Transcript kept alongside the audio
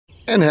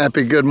And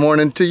happy good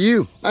morning to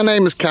you. My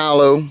name is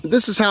Kylo.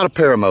 This is How to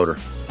Paramotor.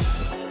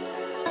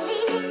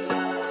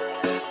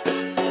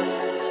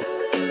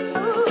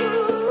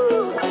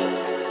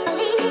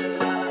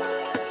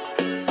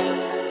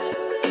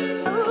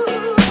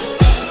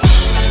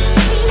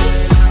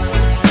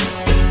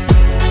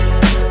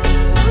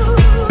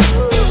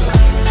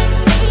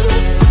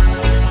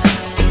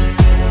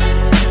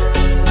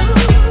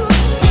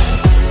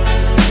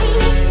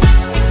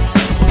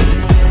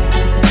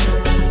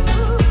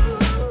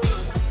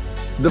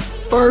 The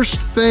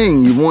first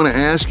thing you want to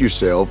ask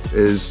yourself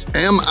is,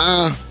 am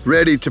I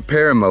ready to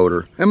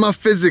paramotor? Am I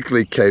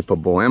physically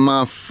capable? Am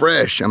I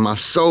fresh? Am I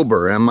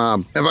sober?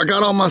 Have I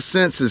got all my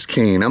senses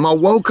keen? Am I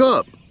woke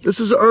up?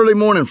 This is an early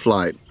morning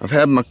flight. I've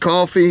had my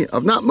coffee.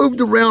 I've not moved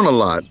around a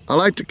lot. I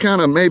like to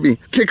kind of maybe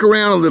kick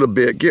around a little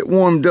bit, get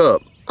warmed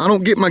up. I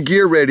don't get my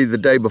gear ready the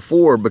day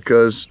before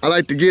because I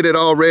like to get it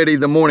all ready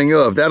the morning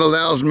of. That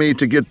allows me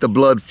to get the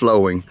blood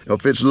flowing.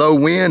 If it's low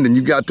wind and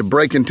you got to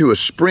break into a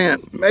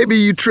sprint, maybe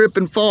you trip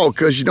and fall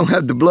because you don't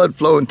have the blood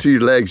flowing to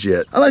your legs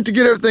yet. I like to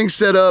get everything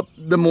set up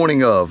the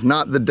morning of,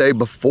 not the day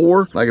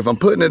before. Like if I'm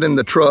putting it in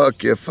the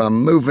truck, if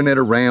I'm moving it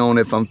around,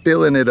 if I'm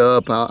filling it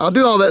up, I'll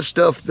do all that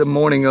stuff the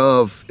morning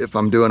of if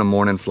I'm doing a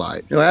morning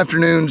flight. You know,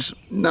 afternoons,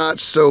 not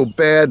so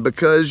bad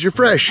because you're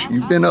fresh.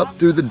 You've been up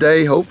through the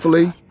day,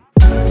 hopefully.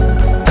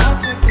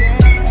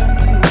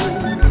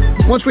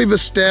 Once we've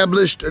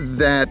established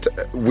that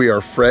we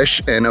are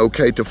fresh and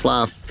okay to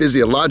fly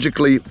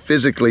physiologically,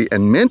 physically,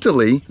 and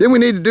mentally, then we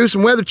need to do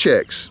some weather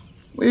checks.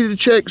 We need to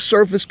check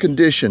surface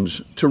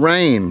conditions,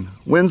 terrain,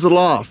 winds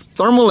aloft,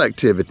 thermal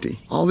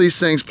activity. All these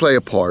things play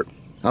a part.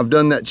 I've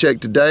done that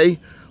check today.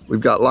 We've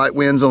got light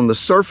winds on the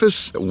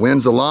surface,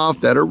 winds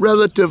aloft that are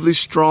relatively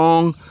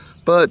strong,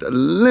 but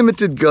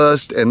limited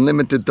gust and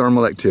limited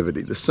thermal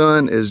activity. The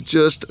sun is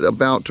just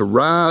about to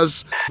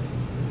rise.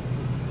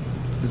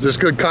 Is this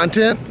good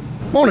content?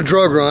 I'm on a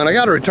drug run. I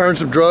got to return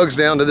some drugs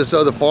down to this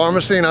other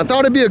pharmacy, and I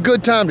thought it'd be a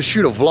good time to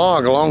shoot a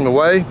vlog along the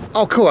way.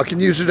 Oh, cool, I can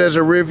use it as a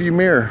rearview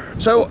mirror.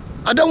 So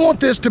I don't want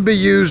this to be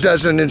used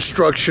as an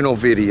instructional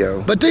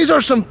video, but these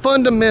are some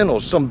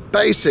fundamentals, some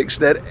basics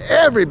that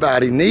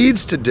everybody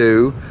needs to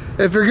do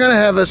if you're gonna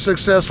have a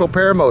successful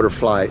paramotor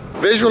flight.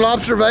 Visual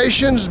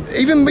observations,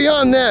 even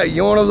beyond that,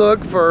 you wanna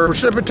look for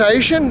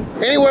precipitation.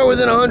 Anywhere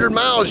within 100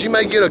 miles, you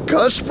may get a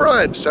gust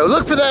front, so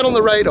look for that on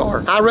the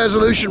radar. High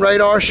resolution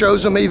radar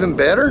shows them even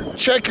better.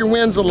 Check your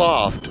winds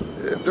aloft.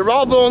 If they're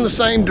all blowing the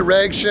same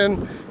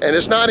direction and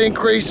it's not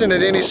increasing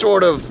at any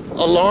sort of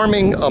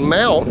alarming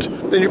amount,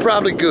 then you're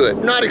probably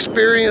good. Not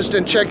experienced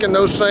in checking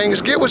those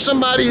things, get with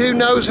somebody who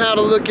knows how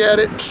to look at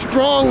it.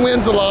 Strong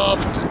winds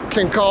aloft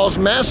can cause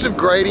massive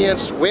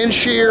gradients, wind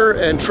shear,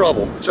 and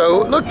trouble.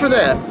 So look for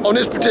that. On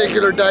this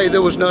particular day,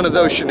 there was none of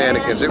those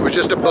shenanigans. It was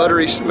just a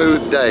buttery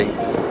smooth day.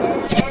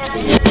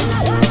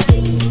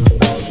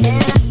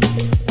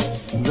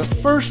 The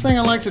first thing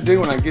I like to do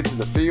when I get to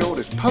the field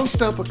is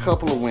post up a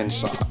couple of wind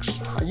socks.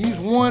 I use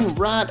one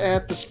right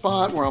at the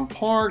spot where I'm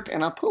parked,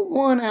 and I put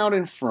one out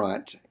in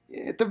front.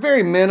 At the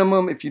very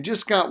minimum, if you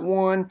just got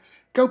one,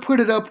 go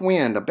put it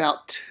upwind,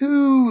 about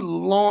 2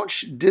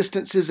 launch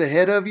distances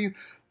ahead of you.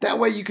 That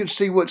way you can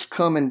see what's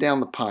coming down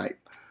the pipe.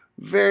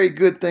 Very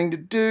good thing to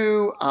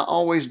do. I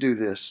always do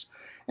this.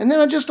 And then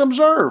I just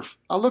observe.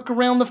 I look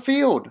around the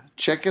field,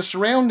 check your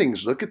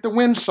surroundings, look at the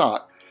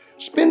windsock.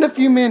 Spend a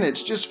few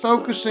minutes just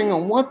focusing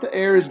on what the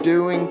air is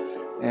doing,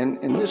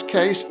 and in this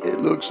case, it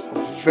looks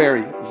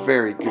very,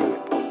 very good.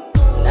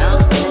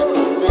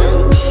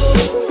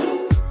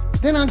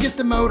 Then I'll get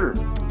the motor.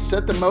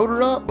 Set the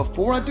motor up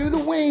before I do the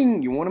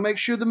wing. You want to make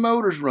sure the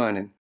motor's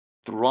running.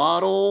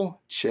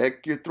 Throttle,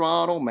 check your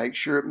throttle, make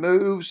sure it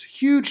moves.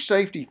 Huge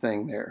safety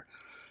thing there.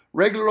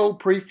 Regular old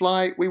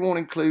pre-flight, we won't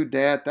include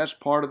that. That's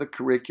part of the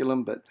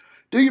curriculum, but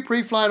do your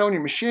pre-flight on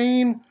your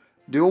machine.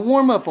 Do a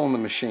warm-up on the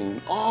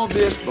machine. All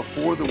this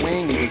before the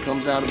wing even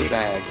comes out of the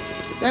bag.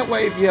 That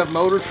way, if you have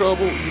motor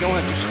trouble, you don't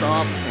have to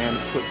stop and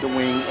put the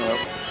wing up.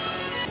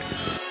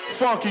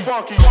 Funky.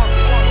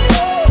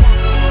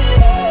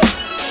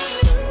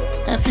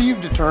 After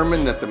you've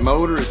determined that the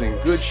motor is in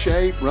good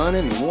shape,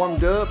 running and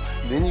warmed up,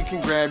 then you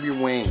can grab your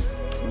wing.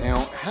 Now,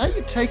 how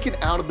you take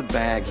it out of the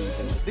bag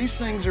even, these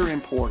things are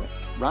important.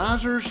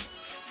 Risers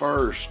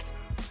first,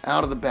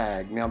 out of the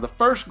bag. Now, the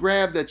first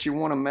grab that you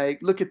want to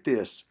make, look at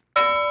this.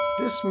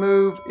 This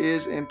move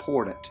is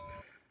important.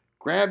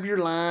 Grab your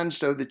line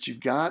so that you've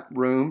got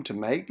room to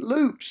make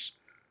loops.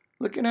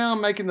 Look at how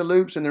I'm making the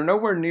loops, and they're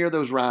nowhere near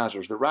those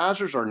risers. The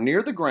risers are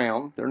near the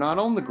ground. They're not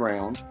on the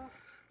ground.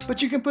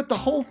 But you can put the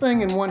whole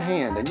thing in one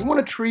hand, and you want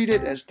to treat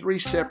it as 3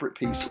 separate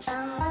pieces.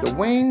 The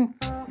wing,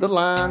 the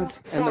lines,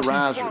 and the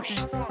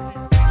risers.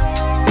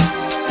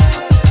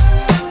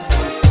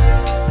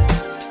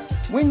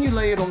 When you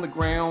lay it on the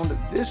ground,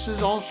 this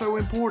is also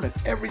important.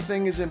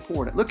 Everything is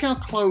important. Look how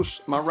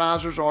close my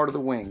risers are to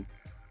the wing.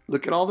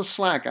 Look at all the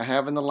slack I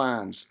have in the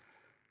lines.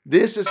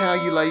 This is how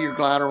you lay your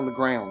glider on the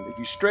ground. If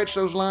you stretch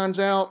those lines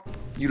out,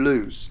 you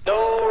lose.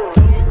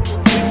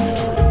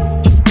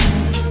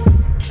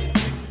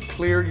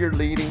 Clear your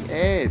leading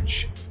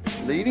edge.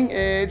 leading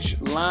edge,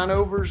 line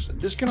overs,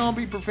 this can all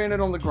be prevented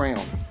on the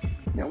ground.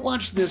 Now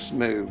watch this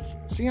move.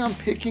 See how I'm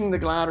picking the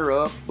glider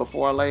up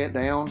before I lay it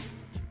down?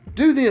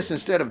 Do this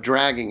instead of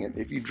dragging it.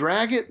 If you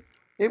drag it,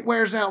 it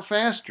wears out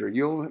faster.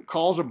 You'll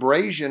cause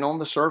abrasion on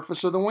the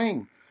surface of the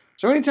wing.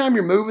 So anytime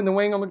you're moving the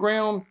wing on the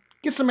ground,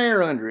 get some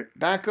air under it,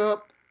 back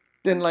up,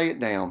 then lay it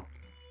down.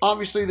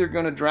 Obviously they're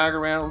going to drag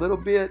around a little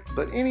bit,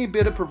 but any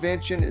bit of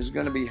prevention is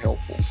going to be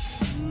helpful.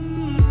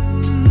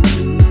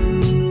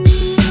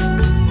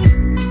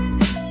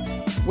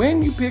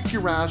 When you pick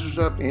your risers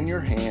up in your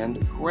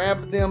hand,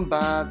 grab them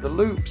by the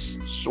loops,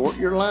 sort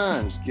your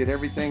lines, get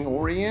everything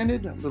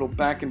oriented, a little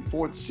back and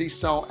forth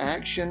seesaw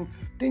action.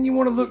 Then you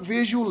want to look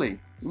visually.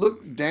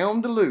 Look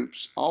down the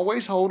loops.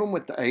 Always hold them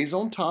with the A's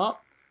on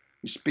top.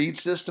 Your speed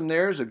system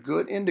there is a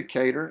good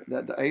indicator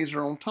that the A's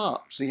are on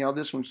top. See how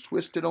this one's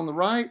twisted on the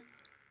right?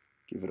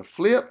 Give it a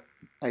flip.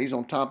 A's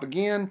on top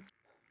again.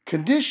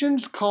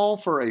 Conditions call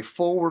for a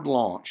forward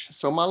launch.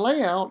 So my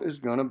layout is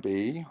going to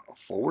be a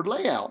forward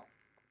layout.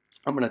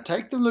 I'm going to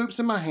take the loops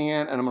in my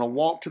hand and I'm going to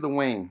walk to the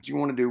wings. You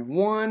want to do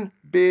one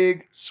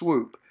big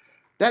swoop.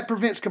 That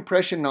prevents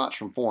compression knots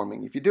from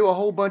forming. If you do a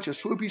whole bunch of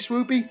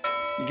swoopy,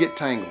 you get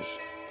tangles.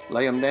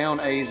 Lay them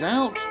down, A's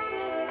out.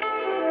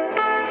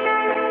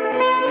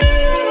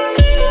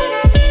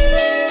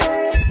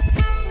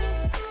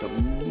 The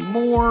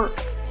more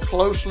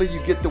closely you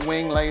get the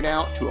wing laid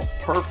out to a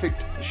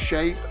perfect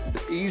shape,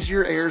 the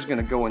easier air is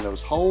going to go in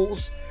those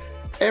holes.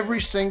 Every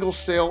single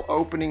cell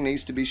opening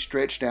needs to be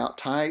stretched out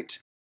tight.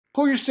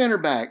 Pull your center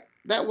back.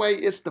 That way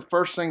it's the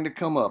first thing to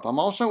come up. I'm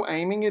also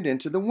aiming it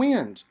into the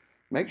wind.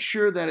 Make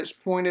sure that it's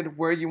pointed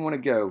where you want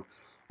to go.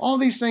 All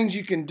these things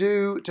you can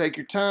do, take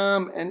your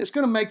time, and it's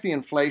going to make the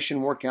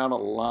inflation work out a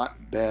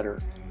lot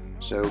better.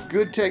 So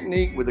good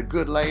technique with a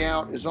good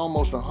layout is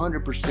almost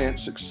 100%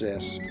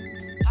 success.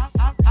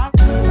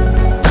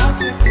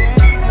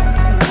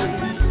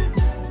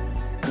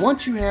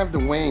 Once you have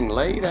the wing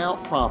laid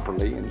out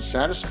properly and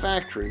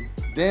satisfactory,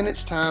 then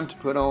it's time to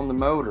put on the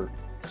motor.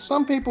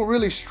 Some people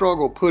really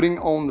struggle putting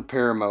on the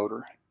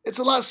paramotor. It's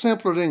a lot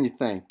simpler than you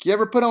think. You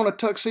ever put on a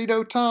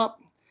tuxedo top?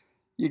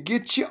 You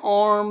get your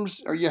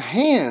arms or your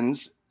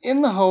hands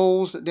in the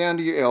holes down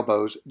to your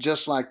elbows,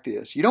 just like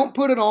this. You don't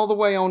put it all the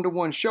way onto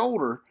one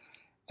shoulder,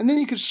 and then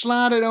you can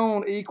slide it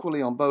on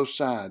equally on both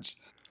sides.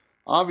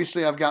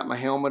 Obviously, I've got my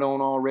helmet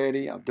on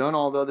already. I've done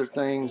all the other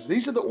things.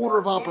 These are the order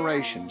of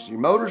operations. Your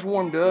motor's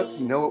warmed up.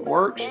 You know it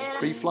works. It's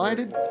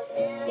pre-flighted.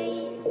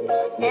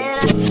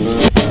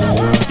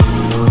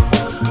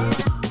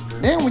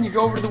 Now when you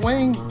go over to the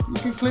wing, you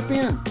can clip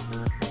in.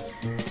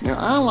 Now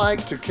I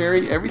like to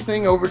carry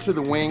everything over to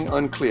the wing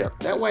unclipped.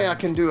 That way I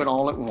can do it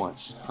all at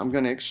once. I'm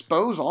going to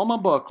expose all my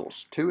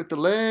buckles, 2 at the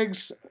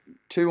legs,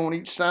 2 on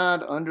each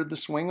side under the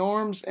swing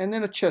arms, and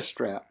then a chest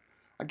strap.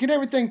 I get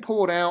everything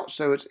pulled out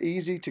so it's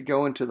easy to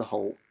go into the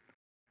hole.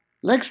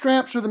 Leg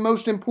straps are the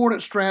most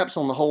important straps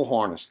on the whole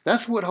harness.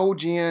 That's what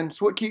holds you in.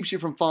 It's what keeps you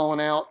from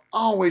falling out.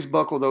 Always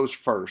buckle those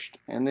first.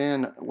 And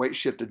then weight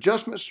shift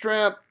adjustment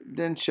strap,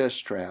 then chest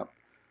strap.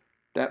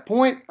 At that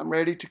point, I'm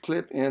ready to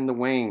clip in the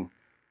wing.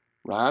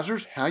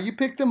 Risers, how you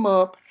pick them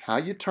up, how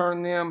you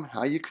turn them,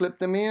 how you clip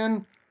them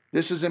in,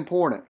 this is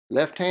important.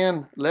 Left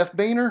hand, left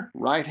beaner,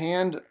 right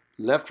hand,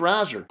 left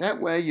riser.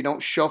 That way you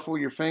don't shuffle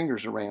your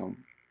fingers around.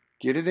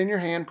 Get it in your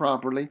hand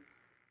properly.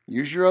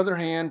 Use your other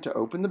hand to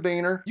open the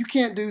beaner. You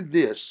can't do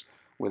this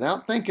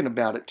without thinking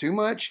about it too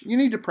much. You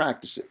need to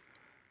practice it.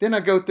 Then I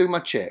go through my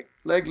check.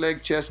 Leg,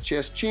 leg, chest,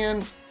 chest,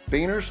 chin.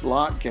 Beaners,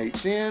 lock,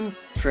 gates in.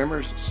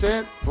 Trimmers,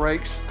 set.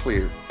 Brakes,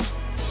 clear.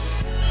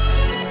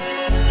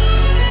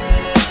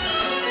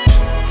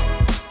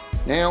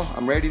 Now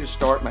I'm ready to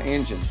start my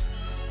engine.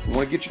 You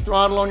want to get your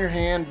throttle on your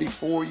hand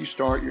before you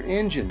start your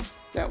engine.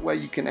 That way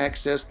you can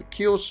access the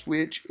kill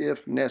switch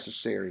if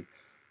necessary.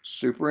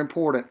 Super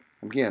important.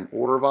 Again,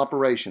 order of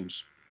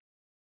operations.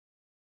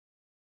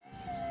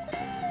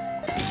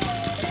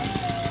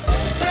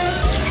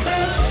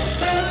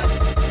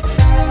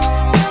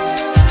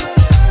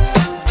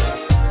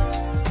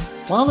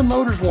 While the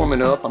motor's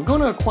warming up, I'm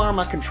going to acquire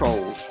my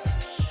controls.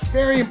 It's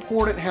very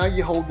important how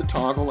you hold the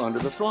toggle under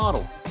the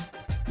throttle.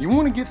 You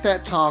want to get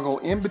that toggle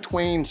in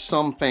between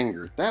some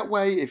fingers. That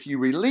way, if you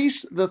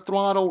release the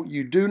throttle,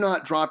 you do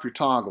not drop your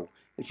toggle.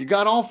 If you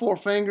got all 4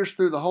 fingers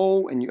through the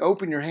hole and you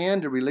open your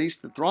hand to release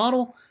the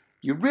throttle,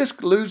 you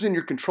risk losing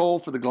your control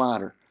for the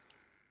glider.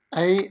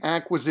 A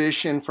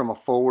acquisition from a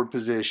forward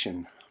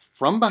position.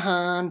 From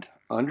behind,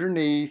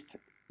 underneath,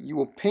 you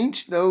will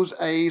pinch those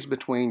A's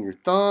between your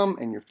thumb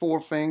and your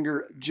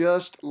forefinger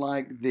just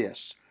like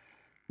this.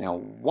 Now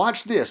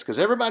watch this, because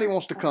everybody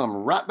wants to come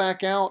right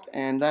back out,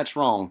 and that's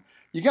wrong.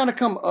 You got to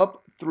come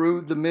up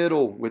through the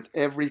middle with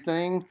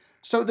everything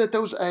so that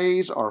those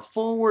A's are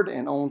forward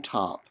and on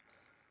top.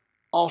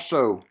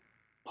 Also,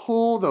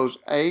 pull those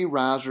A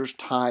risers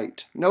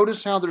tight.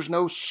 Notice how there's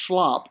no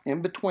slop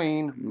in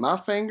between my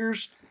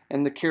fingers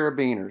and the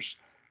carabiners.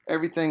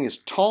 Everything is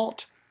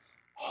taut.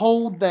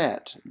 Hold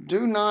that.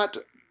 Do not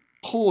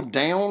pull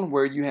down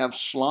where you have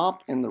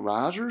slop in the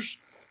risers.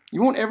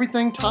 You want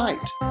everything tight.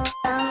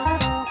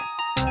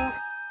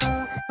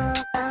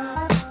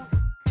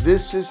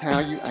 This is how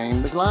you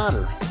aim the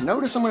glider.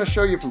 Notice I'm going to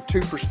show you from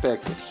two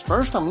perspectives.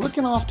 First, I'm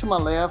looking off to my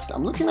left.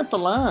 I'm looking at the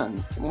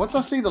line. And once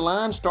I see the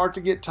line start to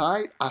get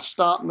tight, I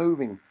stop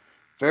moving.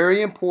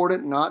 Very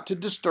important not to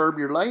disturb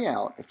your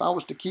layout. If I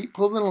was to keep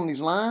pulling on these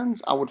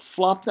lines, I would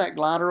flop that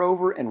glider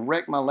over and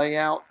wreck my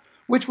layout,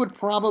 which would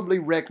probably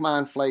wreck my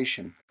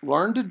inflation.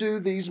 Learn to do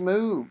these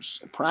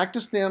moves.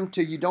 Practice them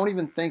till you don't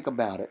even think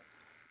about it.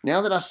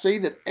 Now that I see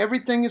that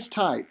everything is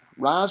tight,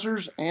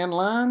 risers and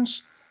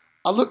lines,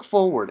 I look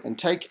forward and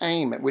take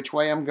aim at which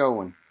way I'm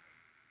going.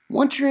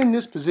 Once you're in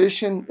this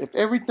position, if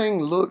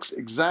everything looks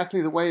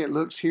exactly the way it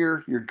looks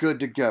here, you're good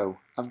to go.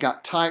 I've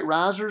got tight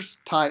risers,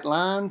 tight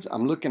lines,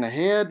 I'm looking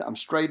ahead, I'm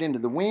straight into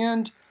the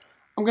wind.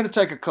 I'm going to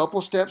take a couple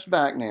steps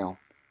back now.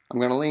 I'm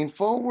going to lean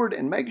forward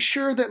and make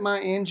sure that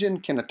my engine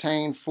can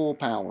attain full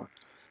power.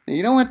 Now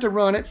you don't have to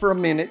run it for a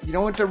minute, you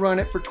don't have to run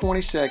it for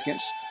 20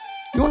 seconds.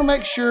 You want to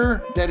make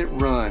sure that it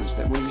runs,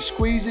 that when you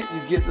squeeze it,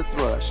 you get the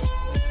thrust.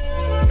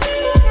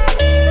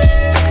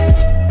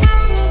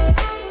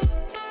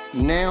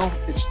 Now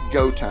it's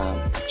go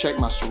time. Check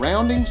my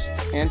surroundings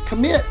and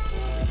commit.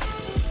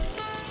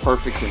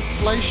 Perfect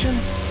inflation,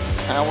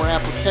 power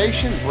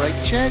application, brake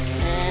check,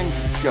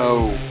 and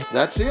go.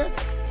 That's it.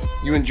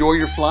 You enjoy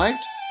your flight.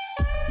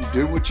 You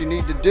do what you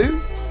need to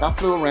do. I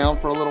flew around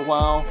for a little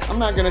while. I'm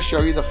not going to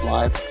show you the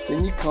flight.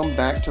 Then you come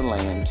back to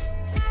land.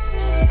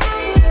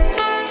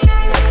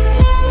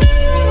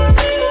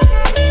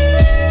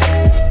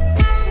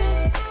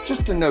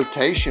 Just a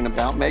notation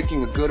about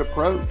making a good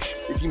approach.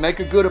 If you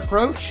make a good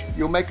approach,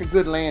 you'll make a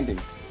good landing.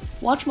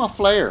 Watch my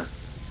flare.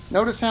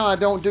 Notice how I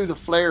don't do the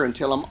flare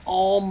until I'm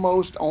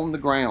almost on the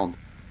ground.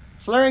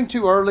 Flaring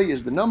too early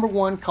is the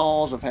 #1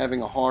 cause of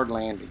having a hard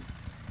landing.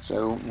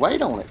 So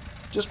wait on it.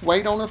 Just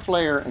wait on the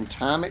flare and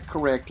time it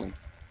correctly.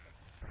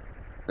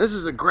 This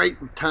is a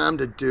great time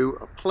to do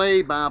a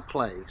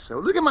play-by-play. So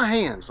look at my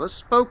hands.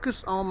 Let's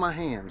focus on my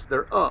hands.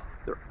 They're up.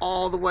 They're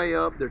all the way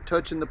up. They're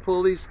touching the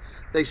pulleys.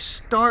 They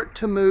start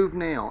to move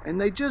now,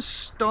 and they just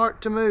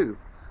start to move.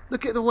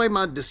 Look at the way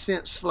my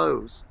descent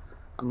slows.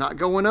 I'm not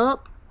going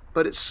up,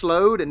 but it's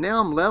slowed, and now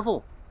I'm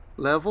level,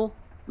 level,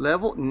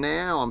 level.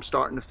 Now I'm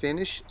starting to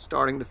finish,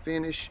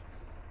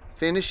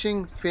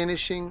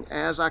 finishing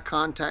as I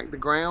contact the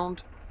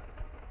ground.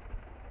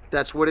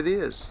 That's what it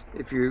is.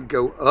 If you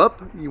go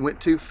up, you went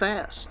too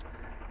fast.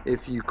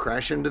 If you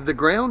crash into the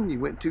ground, you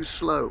went too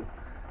slow.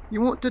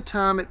 You want to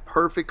time it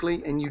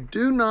perfectly, and you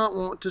do not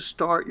want to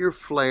start your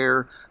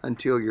flare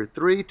until you're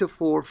 3 to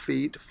 4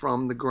 feet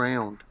from the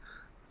ground.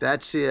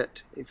 That's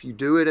it. If you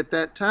do it at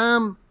that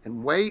time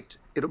and wait,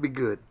 it'll be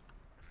good.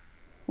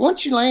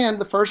 Once you land,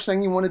 the first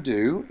thing you want to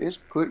do is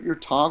put your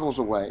toggles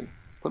away.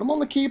 Put them on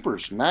the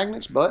keepers,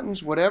 magnets,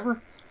 buttons,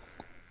 whatever.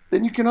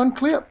 Then you can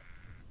unclip.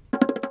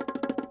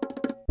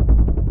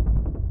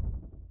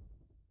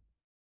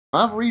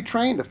 I've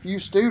retrained a few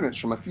students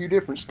from a few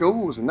different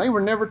schools, and they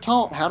were never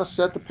taught how to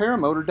set the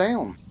paramotor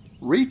down.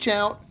 Reach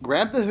out,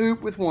 grab the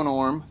hoop with one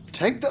arm,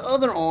 take the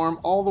other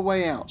arm all the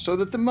way out so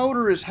that the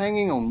motor is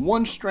hanging on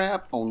one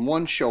strap on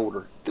one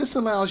shoulder. This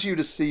allows you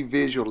to see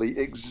visually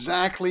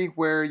exactly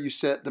where you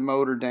set the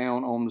motor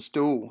down on the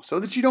stool so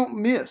that you don't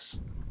miss.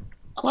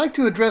 I like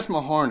to address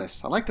my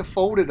harness. I like to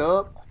fold it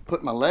up,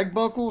 put my leg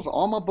buckles,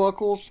 all my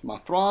buckles, my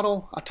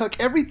throttle. I tuck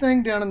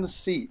everything down in the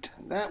seat.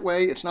 That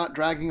way it's not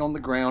dragging on the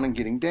ground and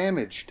getting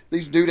damaged.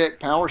 These Dudek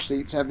power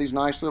seats have these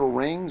nice little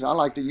rings. I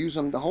like to use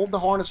them to hold the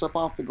harness up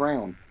off the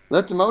ground.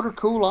 Let the motor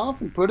cool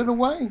off and put it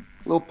away.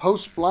 A little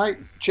post-flight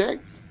check,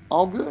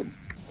 all good.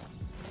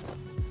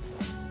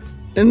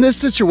 In this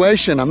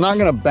situation, I'm not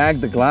going to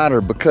bag the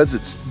glider because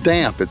it's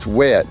damp, it's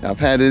wet. I've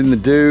had it in the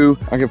dew.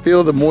 I can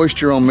feel the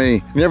moisture on me.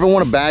 You never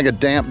want to bag a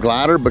damp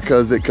glider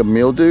because it could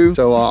mildew.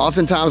 So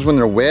oftentimes when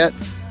they're wet,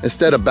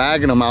 instead of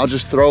bagging them, I'll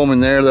just throw them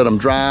in there, let them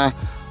dry,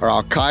 or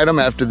I'll kite them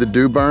after the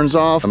dew burns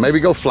off. Maybe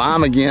go fly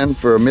them again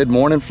for a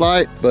mid-morning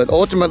flight. But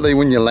ultimately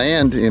when you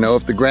land, you know,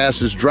 if the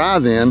grass is dry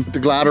then, put the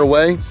glider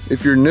away.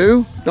 If you're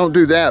new, don't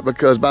do that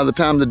because by the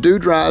time the dew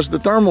dries, the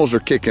thermals are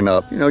kicking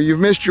up. You know, you've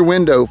missed your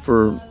window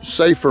for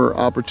safer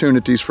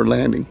opportunities for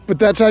landing. But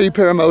that's how you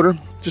paramotor.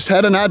 Just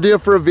had an idea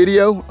for a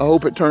video. I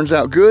hope it turns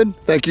out good.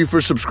 Thank you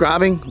for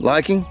subscribing,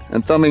 liking,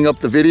 and thumbing up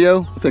the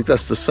video. I think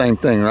that's the same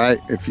thing, right?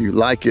 If you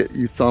like it,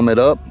 you thumb it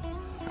up.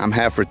 I'm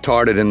half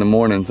retarded in the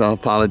mornings. I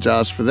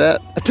apologize for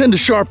that. I tend to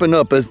sharpen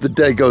up as the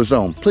day goes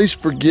on. Please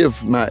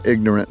forgive my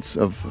ignorance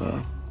of,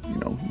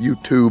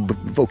 YouTube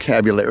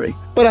vocabulary.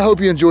 But I hope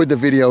you enjoyed the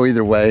video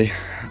either way.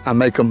 I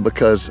make them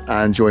because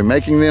I enjoy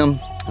making them.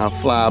 I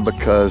fly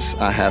because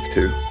I have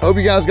to. I hope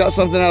you guys got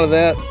something out of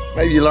that.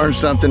 Maybe you learned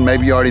something.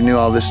 Maybe you already knew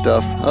all this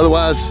stuff.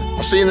 Otherwise,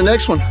 I'll see you in the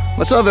next one.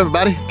 What's up,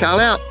 everybody? Kyle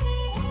out.